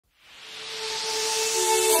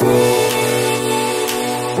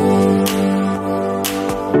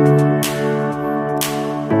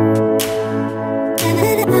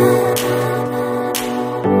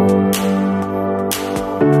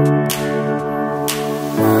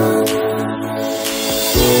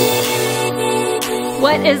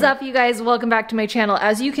What is up, you guys? Welcome back to my channel.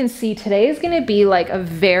 As you can see, today is gonna be like a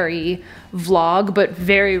very vlog, but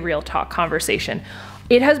very real talk conversation.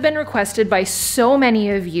 It has been requested by so many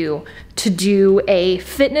of you to do a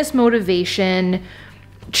fitness motivation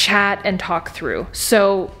chat and talk through.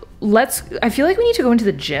 So I feel like we need to go into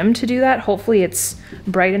the gym to do that. Hopefully it's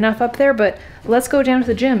bright enough up there, but let's go down to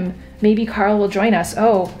the gym. Maybe Carl will join us.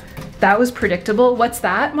 Oh, that was predictable. What's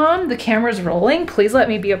that, Mom? The camera's rolling. Please let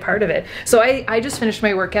me be a part of it. So I just finished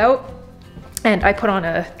my workout and I put on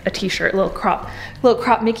a t-shirt, a little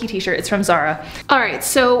crop Mickey t-shirt. It's from Zara. All right,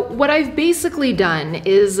 so what I've basically done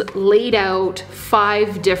is laid out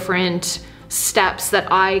 5 different steps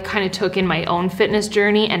that I kind of took in my own fitness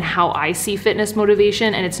journey and how I see fitness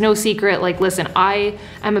motivation. And it's no secret, like, listen, I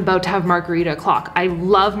am about to have margarita o'clock. I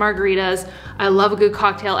love margaritas. I love a good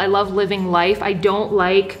cocktail. I love living life. I don't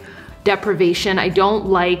like deprivation. I don't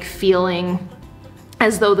like feeling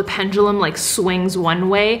as though the pendulum like swings one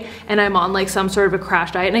way and I'm on like some sort of a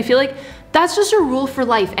crash diet. And I feel like that's just a rule for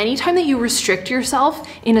life. Anytime that you restrict yourself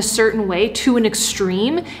in a certain way to an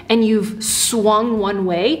extreme and you've swung one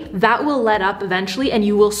way, that will let up eventually and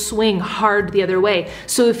you will swing hard the other way.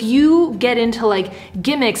 So if you get into like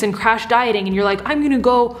gimmicks and crash dieting and you're like, I'm gonna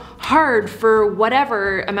go hard for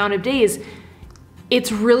whatever amount of days, it's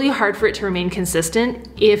really hard for it to remain consistent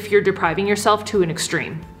if you're depriving yourself to an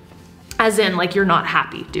extreme. As in, like, you're not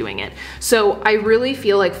happy doing it. So I really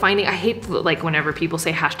feel like I hate like whenever people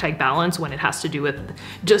say #balance when it has to do with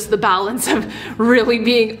just the balance of really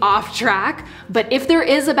being off track. But if there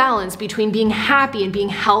is a balance between being happy and being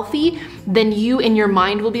healthy, then you in your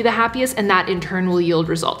mind will be the happiest and that in turn will yield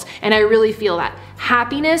results. And I really feel that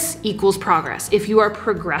happiness equals progress. If you are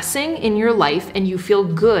progressing in your life and you feel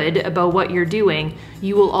good about what you're doing,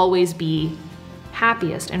 you will always be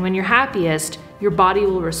happiest. And when you're happiest, your body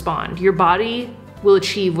will respond. Your body will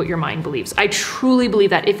achieve what your mind believes. I truly believe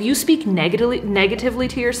that. If you speak negatively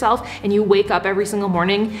to yourself and you wake up every single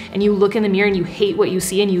morning and you look in the mirror and you hate what you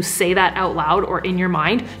see and you say that out loud or in your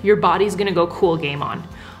mind, your body's gonna go cool game on.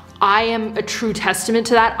 I am a true testament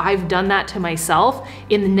to that. I've done that to myself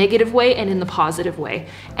in the negative way and in the positive way.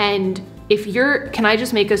 And can I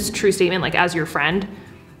just make a true statement, like as your friend,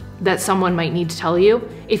 that someone might need to tell you?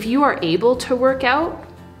 If you are able to work out,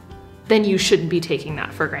 then you shouldn't be taking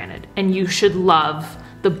that for granted. And you should love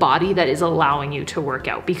the body that is allowing you to work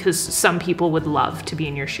out, because some people would love to be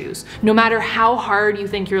in your shoes. No matter how hard you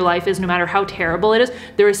think your life is, no matter how terrible it is,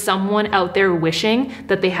 there is someone out there wishing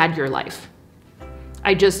that they had your life.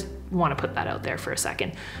 I just want to put that out there for a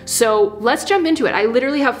second. So let's jump into it. I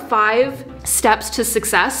literally have 5 steps to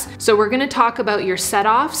success. So we're gonna talk about your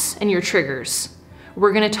set-offs and your triggers.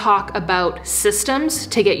 We're gonna talk about systems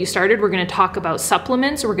to get you started. We're gonna talk about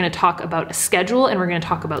supplements. We're gonna talk about a schedule, and we're gonna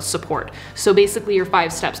talk about support. So basically your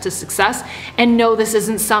 5 steps to success. And no, this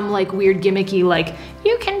isn't some like weird gimmicky, like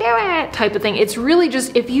you can do it type of thing. It's really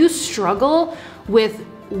just, if you struggle with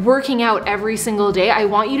working out every single day, I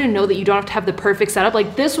want you to know that you don't have to have the perfect setup.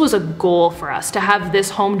 Like, this was a goal for us to have this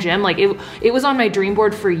home gym. Like it was on my dream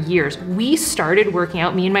board for years. We started working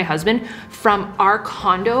out, me and my husband, from our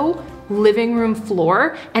condo living room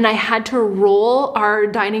floor, and I had to roll our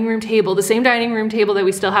dining room table, the same dining room table that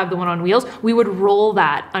we still have, the one on wheels. We would roll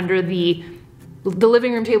that under the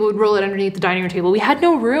living room table, would roll it underneath the dining room table. We had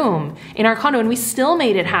no room in our condo and we still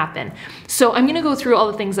made it happen. So I'm gonna go through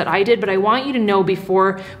all the things that I did, but I want you to know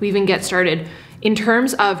before we even get started, in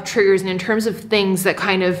terms of triggers and in terms of things that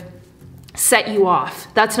kind of set you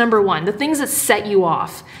off. That's number 1, the things that set you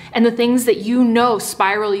off and the things that you know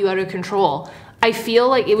spiral you out of control. I feel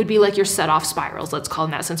like it would be like your set-off spirals, let's call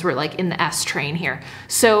them that, since we're like in the S train here.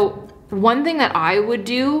 So one thing that I would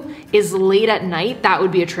do is late at night, that would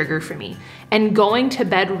be a trigger for me. And going to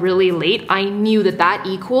bed really late, I knew that that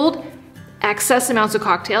equaled excess amounts of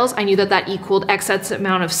cocktails. I knew that that equaled excess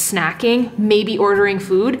amount of snacking, maybe ordering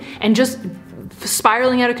food, and just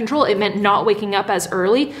spiraling out of control. It meant not waking up as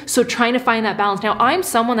early. So trying to find that balance. Now, I'm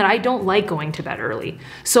someone that I don't like going to bed early.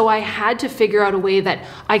 So I had to figure out a way that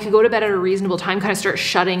I could go to bed at a reasonable time, kind of start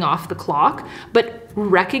shutting off the clock, but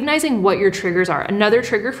recognizing what your triggers are. Another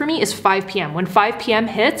trigger for me is 5 p.m. When 5 p.m.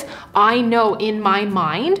 hits, I know in my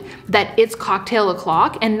mind that it's cocktail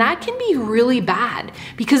o'clock, and that can be really bad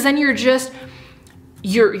because then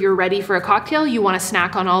you're ready for a cocktail, you want to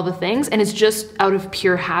snack on all the things, and it's just out of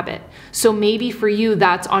pure habit. So maybe for you,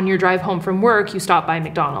 that's on your drive home from work, you stop by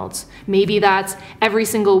McDonald's. Maybe that's every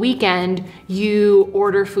single weekend, you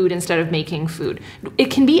order food instead of making food.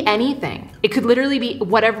 It can be anything. It could literally be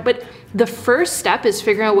whatever, but the first step is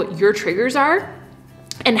figuring out what your triggers are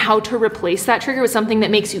and how to replace that trigger with something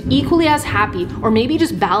that makes you equally as happy, or maybe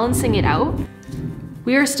just balancing it out.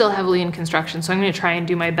 We are still heavily in construction, so I'm gonna try and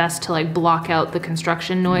do my best to like block out the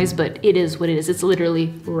construction noise, but it is what it is. It's literally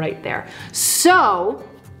right there. So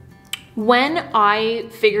when I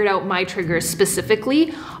figured out my triggers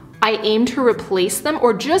specifically, I aimed to replace them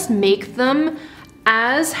or just make them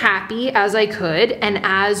as happy as I could and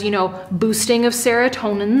as, you know, boosting of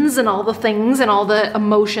serotonins and all the things and all the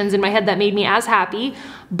emotions in my head that made me as happy,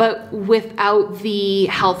 but without the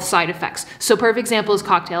health side effects. So perfect example is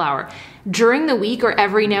cocktail hour. During the week or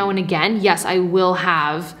every now and again, yes, I will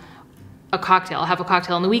have a cocktail. I'll have a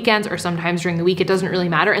cocktail on the weekends or sometimes during the week. It doesn't really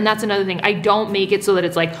matter. And that's another thing. I don't make it so that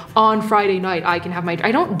it's like on Friday night, I can have my,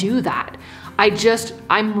 I don't do that.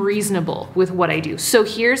 I'm reasonable with what I do. So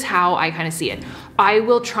here's how I kind of see it. I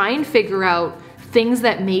will try and figure out things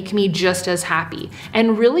that make me just as happy.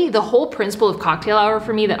 And really the whole principle of cocktail hour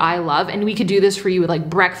for me that I love, and we could do this for you with like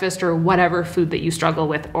breakfast or whatever food that you struggle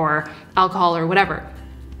with or alcohol or whatever.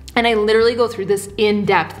 And I literally go through this in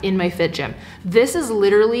depth in my fit gym. This is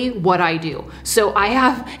literally what I do. So I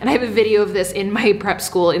have a video of this in my prep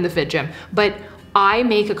school in the fit gym, but I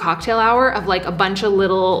make a cocktail hour of like a bunch of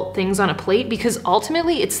little things on a plate because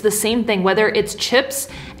ultimately it's the same thing, whether it's chips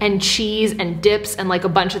and cheese and dips and like a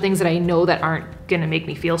bunch of things that I know that aren't gonna make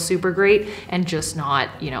me feel super great and just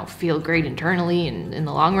not, you know, feel great internally and in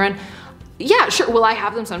the long run. Yeah, sure, will I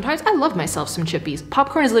have them sometimes? I love myself some chippies.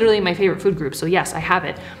 Popcorn is literally my favorite food group, so yes, I have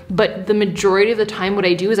it. But the majority of the time what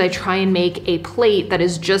I do is I try and make a plate that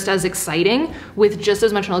is just as exciting with just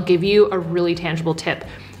as much, and I'll give you a really tangible tip.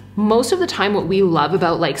 Most of the time what we love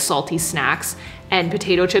about like salty snacks and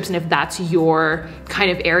potato chips, and if that's your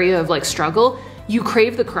kind of area of like struggle, you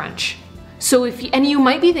crave the crunch. So and you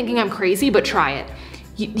might be thinking I'm crazy, but try it.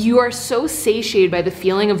 You are so satiated by the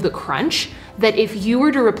feeling of the crunch that if you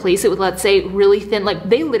were to replace it with, let's say, really thin, like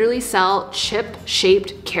they literally sell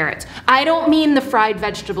chip-shaped carrots. I don't mean the fried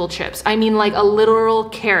vegetable chips. I mean like a literal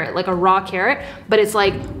carrot, like a raw carrot, but it's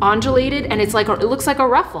like undulated and it's like, it looks like a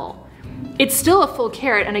ruffle. It's still a full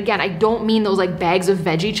carrot, and again, I don't mean those like bags of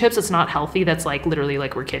veggie chips. It's not healthy. That's like literally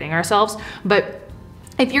like we're kidding ourselves. But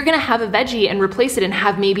if you're gonna have a veggie and replace it and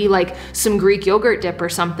have maybe like some Greek yogurt dip or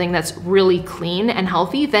something that's really clean and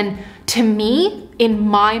healthy, then to me, in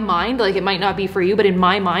my mind, like it might not be for you, but in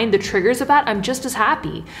my mind, the triggers of that, I'm just as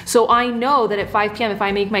happy. So I know that at 5 p.m. if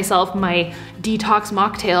I make myself my detox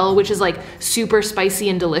mocktail, which is like super spicy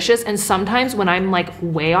and delicious, and sometimes when I'm like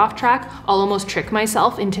way off track, I'll almost trick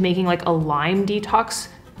myself into making like a lime detox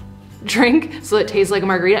drink so it tastes like a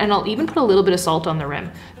margarita, and I'll even put a little bit of salt on the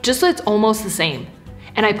rim, just so it's almost the same.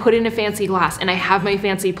 And I put in a fancy glass and I have my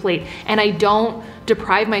fancy plate, and I don't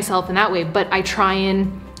deprive myself in that way, but I try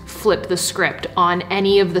and flip the script on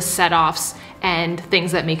any of the set-offs and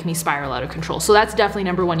things that make me spiral out of control. So that's definitely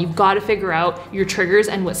number one. You've got to figure out your triggers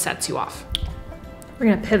and what sets you off. We're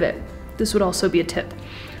gonna pivot. This would also be a tip,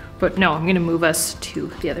 but no, I'm gonna move us to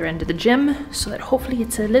the other end of the gym so that hopefully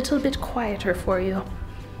it's a little bit quieter for you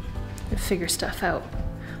and figure stuff out.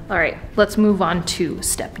 All right, let's move on to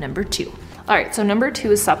step number 2. All right, so number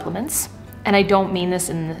 2 is supplements. And I don't mean this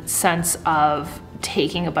in the sense of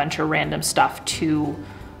taking a bunch of random stuff to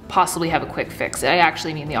possibly have a quick fix. I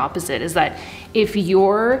actually mean the opposite, is that if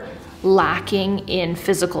you're lacking in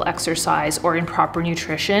physical exercise or in proper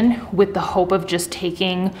nutrition with the hope of just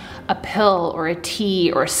taking a pill or a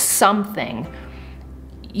tea or something,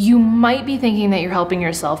 you might be thinking that you're helping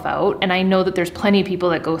yourself out. And I know that there's plenty of people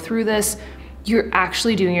that go through this. You're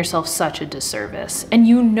actually doing yourself such a disservice. And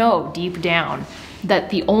you know deep down that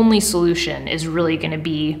the only solution is really gonna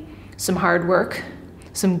be some hard work,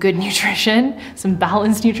 some good nutrition, some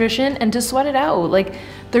balanced nutrition, and to sweat it out. Like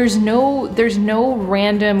there's no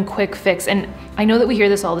random quick fix. And I know that we hear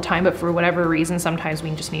this all the time, but for whatever reason, sometimes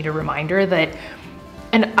we just need a reminder that,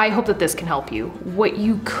 and I hope that this can help you, what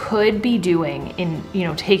you could be doing in, you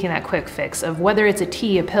know, taking that quick fix of whether it's a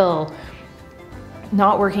tea, a pill,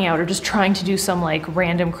 not working out, or just trying to do some like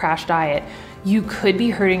random crash diet, you could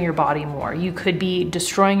be hurting your body more. You could be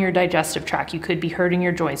destroying your digestive tract. You could be hurting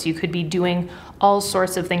your joints. You could be doing all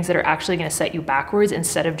sorts of things that are actually gonna set you backwards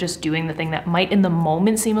instead of just doing the thing that might in the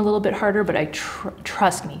moment seem a little bit harder, but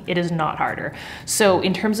trust me, it is not harder. So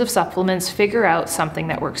in terms of supplements, figure out something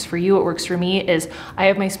that works for you. What works for me is I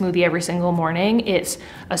have my smoothie every single morning. It's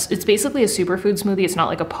basically a superfood smoothie. It's not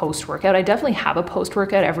like a post-workout. I definitely have a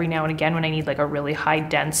post-workout every now and again when I need like a really high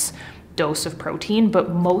dense dose of protein, but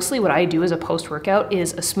mostly what I do as a post-workout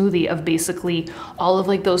is a smoothie of basically all of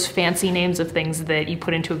like those fancy names of things that you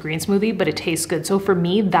put into a green smoothie, but it tastes good. So for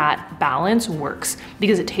me, that balance works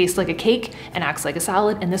because it tastes like a cake and acts like a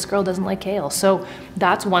salad, and this girl doesn't like kale. So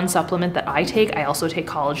that's one supplement that I take. I also take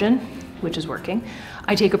collagen, which is working.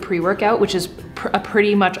 I take a pre-workout, which is a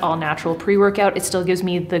pretty much all natural pre-workout. It still gives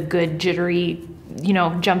me the good jittery, you know,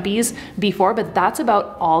 jumpies before, but that's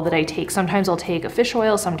about all that I take. Sometimes I'll take a fish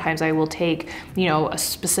oil, sometimes I will take, you know, a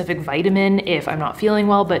specific vitamin if I'm not feeling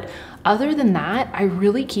well, but other than that, I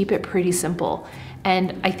really keep it pretty simple.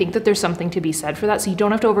 And I think that there's something to be said for that. So you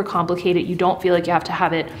don't have to overcomplicate it. You don't feel like you have to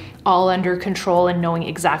have it all under control and knowing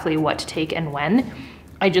exactly what to take and when.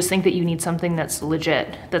 I just think that you need something that's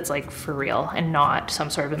legit, that's like for real and not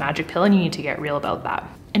some sort of a magic pill, and you need to get real about that.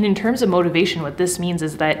 And in terms of motivation, what this means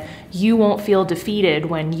is that you won't feel defeated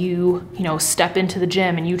when you know, step into the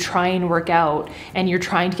gym and you try and work out and you're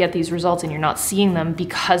trying to get these results and you're not seeing them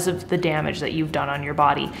because of the damage that you've done on your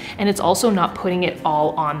body. And it's also not putting it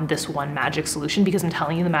all on this one magic solution, because I'm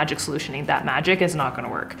telling you, the magic solution ain't that magic, is not gonna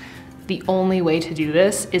work. The only way to do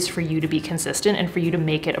this is for you to be consistent and for you to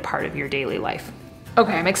make it a part of your daily life.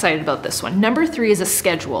 Okay, I'm excited about this one. Number 3 is a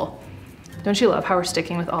schedule. Don't you love how we're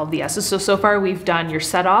sticking with all of the S's? So far we've done your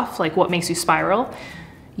set off, like what makes you spiral,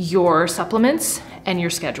 your supplements, and your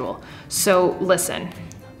schedule. So listen,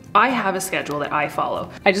 I have a schedule that I follow.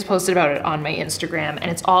 I just posted about it on my Instagram, and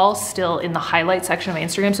it's all still in the highlight section of my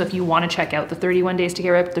Instagram. So if you want to check out the 31 days to get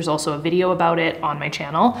ripped, there's also a video about it on my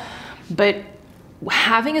channel. But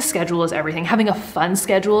having a schedule is everything. Having a fun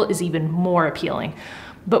schedule is even more appealing.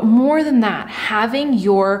 But more than that, having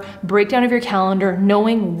your breakdown of your calendar,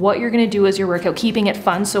 knowing what you're gonna do as your workout, keeping it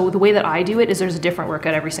fun. So the way that I do it is there's a different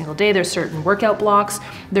workout every single day. There's certain workout blocks.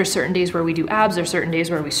 There's certain days where we do abs. There's certain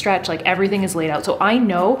days where we stretch. Like, everything is laid out. So I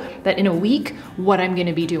know that in a week, what I'm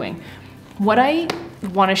gonna be doing. What I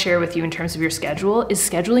wanna share with you in terms of your schedule is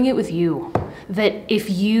scheduling it with you. That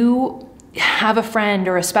if you have a friend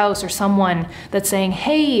or a spouse or someone that's saying,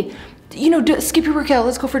 hey, you know, skip your workout,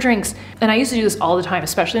 let's go for drinks. And I used to do this all the time,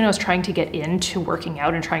 especially when I was trying to get into working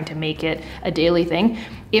out and trying to make it a daily thing.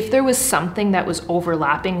 If there was something that was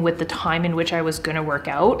overlapping with the time in which I was gonna work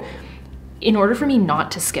out, in order for me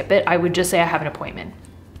not to skip it, I would just say I have an appointment.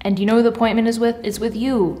 And you know who the appointment is with? It's with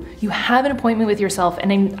you. You have an appointment with yourself.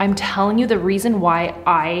 And I'm telling you the reason why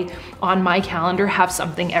I, on my calendar, have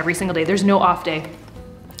something every single day. There's no off day.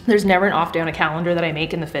 There's never an off day on a calendar that I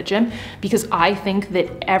make in the fit gym, because I think that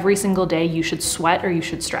every single day you should sweat or you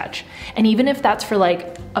should stretch. And even if that's for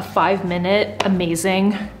like a 5-minute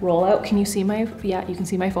amazing rollout, can you see my, yeah, you can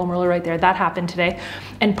see my foam roller right there. That happened today.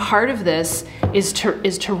 And part of this is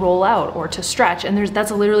to roll out or to stretch. And that's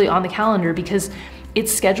literally on the calendar, because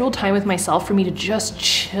it's scheduled time with myself for me to just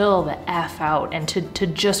chill the F out and to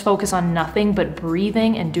just focus on nothing but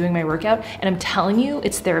breathing and doing my workout. And I'm telling you,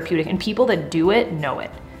 it's therapeutic, and people that do it know it.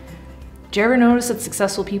 Do you ever notice that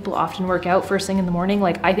successful people often work out first thing in the morning?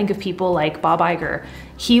 Like, I think of people like Bob Iger.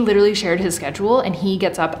 He literally shared his schedule, and he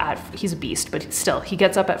gets up at, he's a beast, but still, he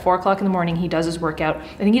gets up at 4 o'clock in the morning, he does his workout.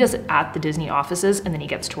 I think he does it at the Disney offices, and then he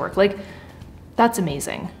gets to work. Like, that's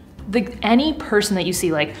amazing. Any person that you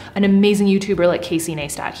see, like an amazing YouTuber like Casey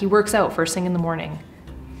Neistat, he works out first thing in the morning.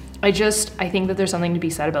 I think that there's something to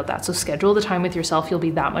be said about that. So schedule the time with yourself. You'll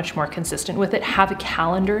be that much more consistent with it. Have a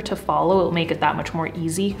calendar to follow. It'll make it that much more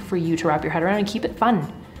easy for you to wrap your head around, and keep it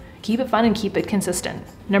fun. Keep it fun and keep it consistent.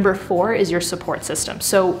 Number 4 is your support system.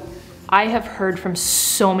 So I have heard from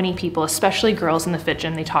so many people, especially girls in the fit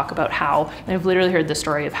gym, they talk about how, and I've literally heard the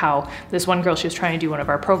story of how this one girl, she was trying to do one of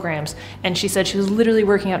our programs, and she said she was literally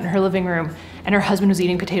working out in her living room, and her husband was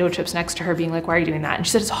eating potato chips next to her, being like, why are you doing that? And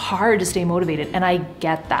she said it's hard to stay motivated. And I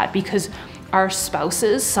get that, because our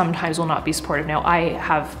spouses sometimes will not be supportive. Now, I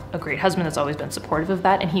have a great husband that's always been supportive of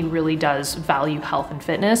that, and he really does value health and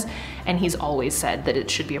fitness, and he's always said that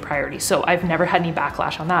it should be a priority. So I've never had any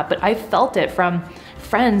backlash on that, but I've felt it from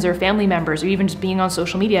friends or family members, or even just being on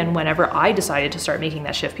social media. And whenever I decided to start making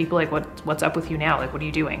that shift, people like, what's up with you now? Like, what are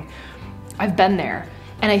you doing? I've been there.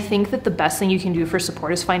 And I think that the best thing you can do for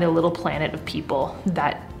support is find a little planet of people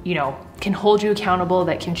that, you know, can hold you accountable,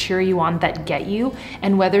 that can cheer you on, that get you.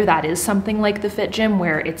 And whether that is something like the fit gym,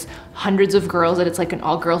 where it's hundreds of girls, that it's like an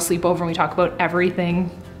all-girl sleepover and we talk about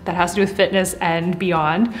everything that has to do with fitness and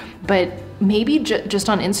beyond, but maybe just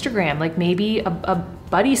on Instagram, like maybe a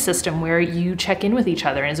buddy system where you check in with each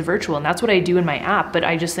other and it's virtual. And that's what I do in my app. But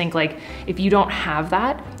I just think, like, if you don't have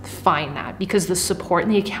that, find that, because the support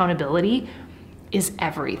and the accountability is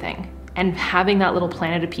everything. And having that little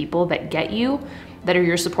planet of people that get you, that are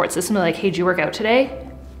your support system, like, hey, did you work out today?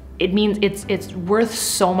 It means it's worth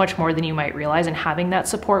so much more than you might realize. And having that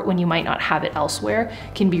support when you might not have it elsewhere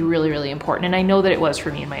can be really, really important. And I know that it was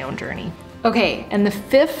for me in my own journey. Okay, and the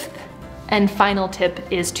 5th and final tip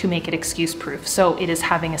is to make it excuse proof. So it is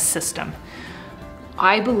having a system.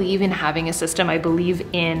 I believe in having a system. I believe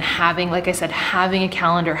in having, like I said, having a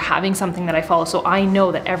calendar, having something that I follow. So I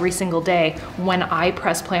know that every single day when I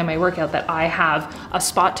press play on my workout, that I have a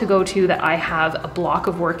spot to go to, that I have a block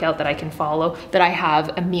of workout that I can follow, that I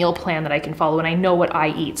have a meal plan that I can follow, and I know what I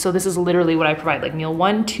eat. So this is literally what I provide, like meal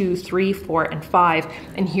 1, 2, 3, 4, and 5,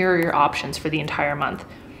 and here are your options for the entire month.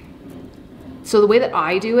 So the way that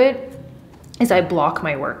I do it is I block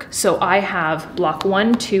my work. So I have block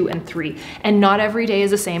 1, 2, and 3. And not every day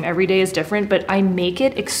is the same, every day is different, but I make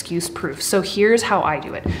it excuse proof. So here's how I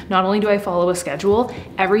do it. Not only do I follow a schedule,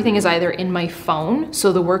 everything is either in my phone.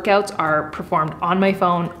 So the workouts are performed on my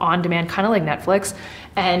phone, on demand, kind of like Netflix.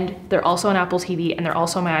 And they're also on Apple TV, and they're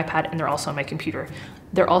also on my iPad, and they're also on my computer.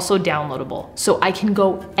 They're also downloadable, so I can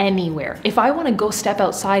go anywhere. If I wanna go step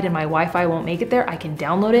outside and my Wi-Fi won't make it there, I can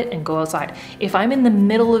download it and go outside. If I'm in the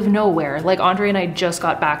middle of nowhere, like Andre and I just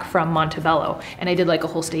got back from Montebello and I did like a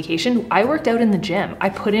whole staycation, I worked out in the gym. I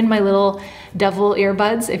put in my little devil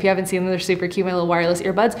earbuds. If you haven't seen them, they're super cute, my little wireless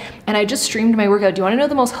earbuds. And I just streamed my workout. Do you wanna know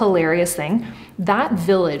the most hilarious thing? That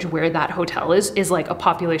village where that hotel is like a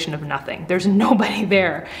population of nothing. There's nobody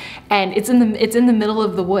there. And it's in the middle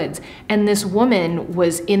of the woods. And this woman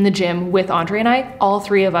was in the gym with Andre and I. All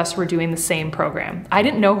three of us were doing the same program. I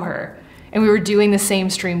didn't know her. And we were doing the same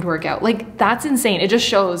streamed workout. Like, that's insane. It just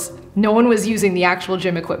shows no one was using the actual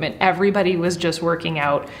gym equipment. Everybody was just working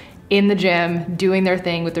out in the gym, doing their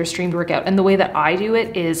thing with their streamed workout. And the way that I do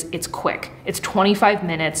it is it's quick. It's 25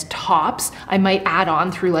 minutes tops. I might add on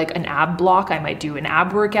through like an ab block. I might do an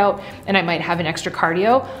ab workout and I might have an extra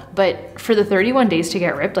cardio. But for the 31 days to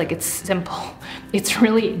get ripped, like, it's simple. It's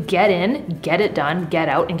really get in, get it done, get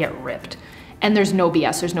out, and get ripped. And there's no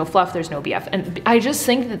BS, there's no fluff, there's no BF. And I just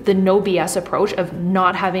think that the no BS approach of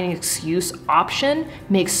not having an excuse option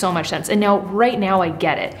makes so much sense. And now, right now, I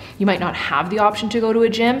get it. You might not have the option to go to a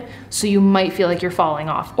gym, so you might feel like you're falling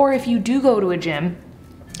off. Or if you do go to a gym,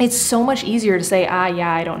 it's so much easier to say,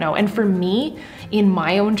 yeah, I don't know. And for me, in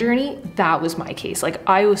my own journey, that was my case. Like,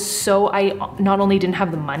 I not only didn't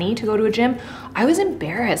have the money to go to a gym, I was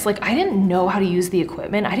embarrassed. Like, I didn't know how to use the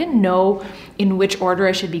equipment. I didn't know in which order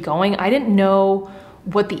I should be going. I didn't know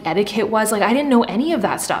what the etiquette was. Like, I didn't know any of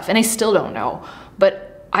that stuff, and I still don't know.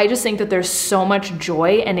 But I just think that there's so much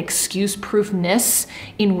joy and excuse-proofness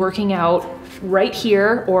in working out right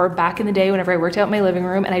here, or back in the day whenever I worked out in my living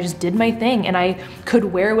room and I just did my thing and I could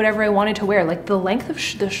wear whatever I wanted to wear. Like, the length of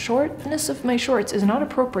the shortness of my shorts is not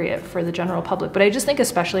appropriate for the general public, but I just think,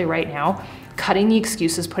 especially right now, cutting the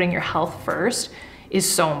excuses, putting your health first is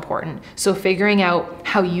so important. So figuring out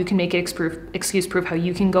how you can make it excuse proof, how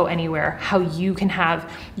you can go anywhere, how you can have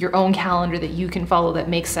your own calendar that you can follow that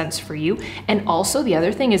makes sense for you. And also the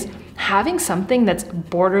other thing is having something that's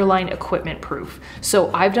borderline equipment proof. So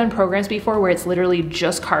I've done programs before where it's literally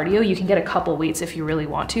just cardio. You can get a couple weights if you really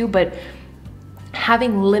want to, but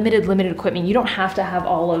having limited equipment, you don't have to have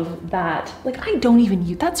all of that. Like, I don't even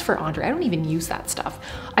use, that's for Andre, I don't even use that stuff.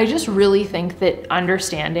 I just really think that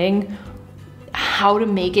understanding how to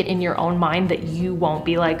make it in your own mind that you won't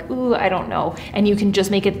be like, ooh, I don't know. And you can just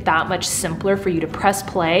make it that much simpler for you to press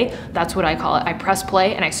play. That's what I call it. I press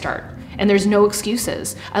play and I start. And there's no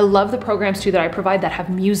excuses. I love the programs too that I provide that have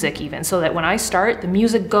music even, so that when I start, the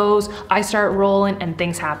music goes, I start rolling and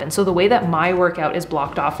things happen. So the way that my workout is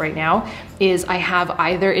blocked off right now is I have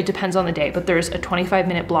either, it depends on the day, but there's a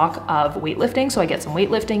 25-minute block of weightlifting. So I get some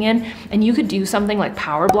weightlifting in, and you could do something like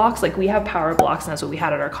power blocks. Like, we have power blocks, and that's what we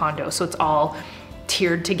had at our condo. So it's all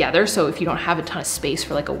tiered together. So if you don't have a ton of space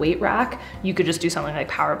for like a weight rack, you could just do something like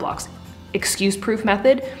power blocks. Excuse proof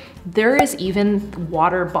method, there is even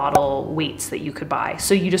water bottle weights that you could buy.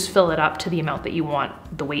 So you just fill it up to the amount that you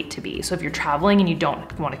want the weight to be. So if you're traveling and you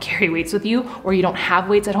don't want to carry weights with you, or you don't have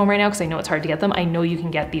weights at home right now, because I know it's hard to get them, I know you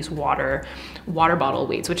can get these water bottle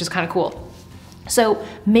weights, which is kind of cool. So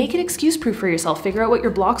make it excuse proof for yourself. Figure out what your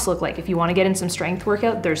blocks look like. If you want to get in some strength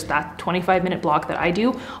workout, there's that 25-minute block that I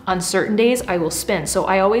do. On certain days, I will spin. So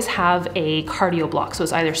I always have a cardio block. So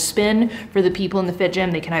it's either spin for the people in the fit gym.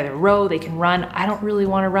 They can either row, they can run. I don't really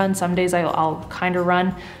want to run. Some days I'll kind of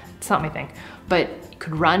run. It's not my thing, but you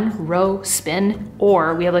could run, row, spin,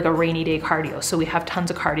 or we have like a rainy day cardio. So we have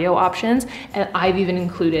tons of cardio options. And I've even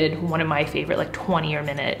included one of my favorite, like 20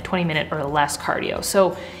 minute or less cardio.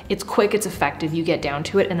 So it's quick, it's effective, you get down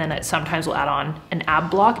to it. And then sometimes we'll add on an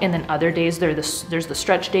ab block. And then other days there's the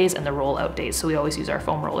stretch days and the roll out days. So we always use our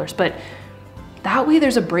foam rollers, but that way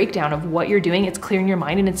there's a breakdown of what you're doing. It's clear in your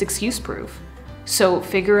mind and it's excuse proof. So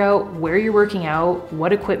figure out where you're working out,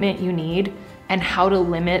 what equipment you need, and how to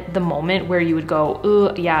limit the moment where you would go,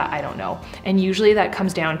 ooh, yeah, I don't know. And usually that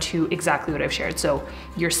comes down to exactly what I've shared. So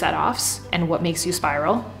your set-offs and what makes you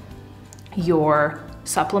spiral, your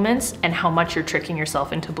supplements and how much you're tricking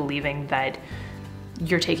yourself into believing that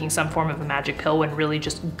you're taking some form of a magic pill when really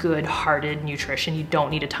just good-hearted nutrition. You don't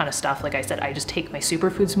need a ton of stuff. Like I said, I just take my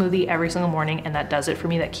superfood smoothie every single morning and that does it for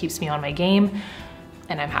me. That keeps me on my game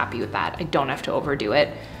and I'm happy with that. I don't have to overdo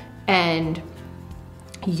it. And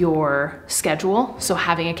your schedule, so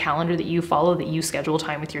having a calendar that you follow, that you schedule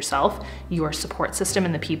time with yourself, your support system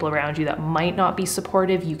and the people around you that might not be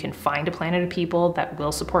supportive, you can find a planet of people that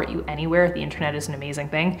will support you anywhere. The internet is an amazing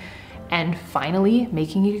thing. And finally,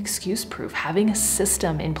 making it excuse proof, having a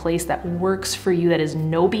system in place that works for you, that is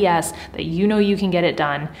no BS, that you know you can get it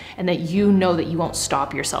done, and that you know that you won't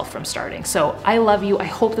stop yourself from starting. So I love you. I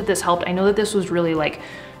hope that this helped. I know that this was really like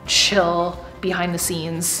chill, behind the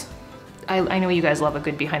scenes. I know you guys love a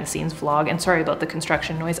good behind the scenes vlog, and sorry about the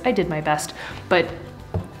construction noise. I did my best, but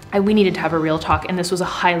we needed to have a real talk, and this was a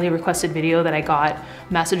highly requested video that I got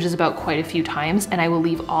messages about quite a few times, and I will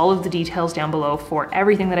leave all of the details down below for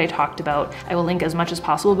everything that I talked about. I will link as much as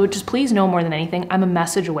possible, but just please know more than anything, I'm a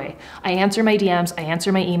message away. I answer my DMs, I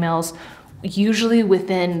answer my emails, usually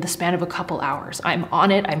within the span of a couple hours. I'm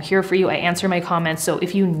on it, I'm here for you, I answer my comments, so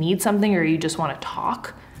if you need something or you just wanna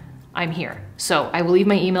talk, I'm here. So I will leave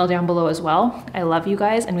my email down below as well. I love you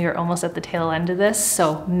guys, and we are almost at the tail end of this.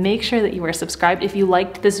 So make sure that you are subscribed. If you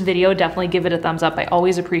liked this video, definitely give it a thumbs up. I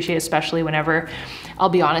always appreciate, especially whenever, I'll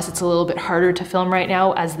be honest, it's a little bit harder to film right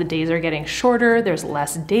now as the days are getting shorter, there's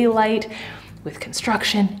less daylight. With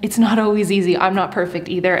construction, it's not always easy. I'm not perfect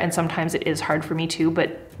either, and sometimes it is hard for me too,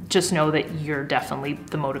 but just know that you're definitely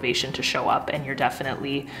the motivation to show up, and you're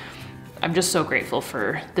definitely, I'm just so grateful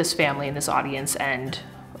for this family and this audience, and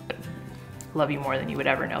love you more than you would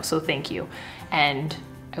ever know. So thank you. And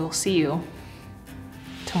I will see you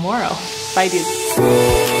tomorrow. Bye,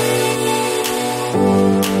 dudes.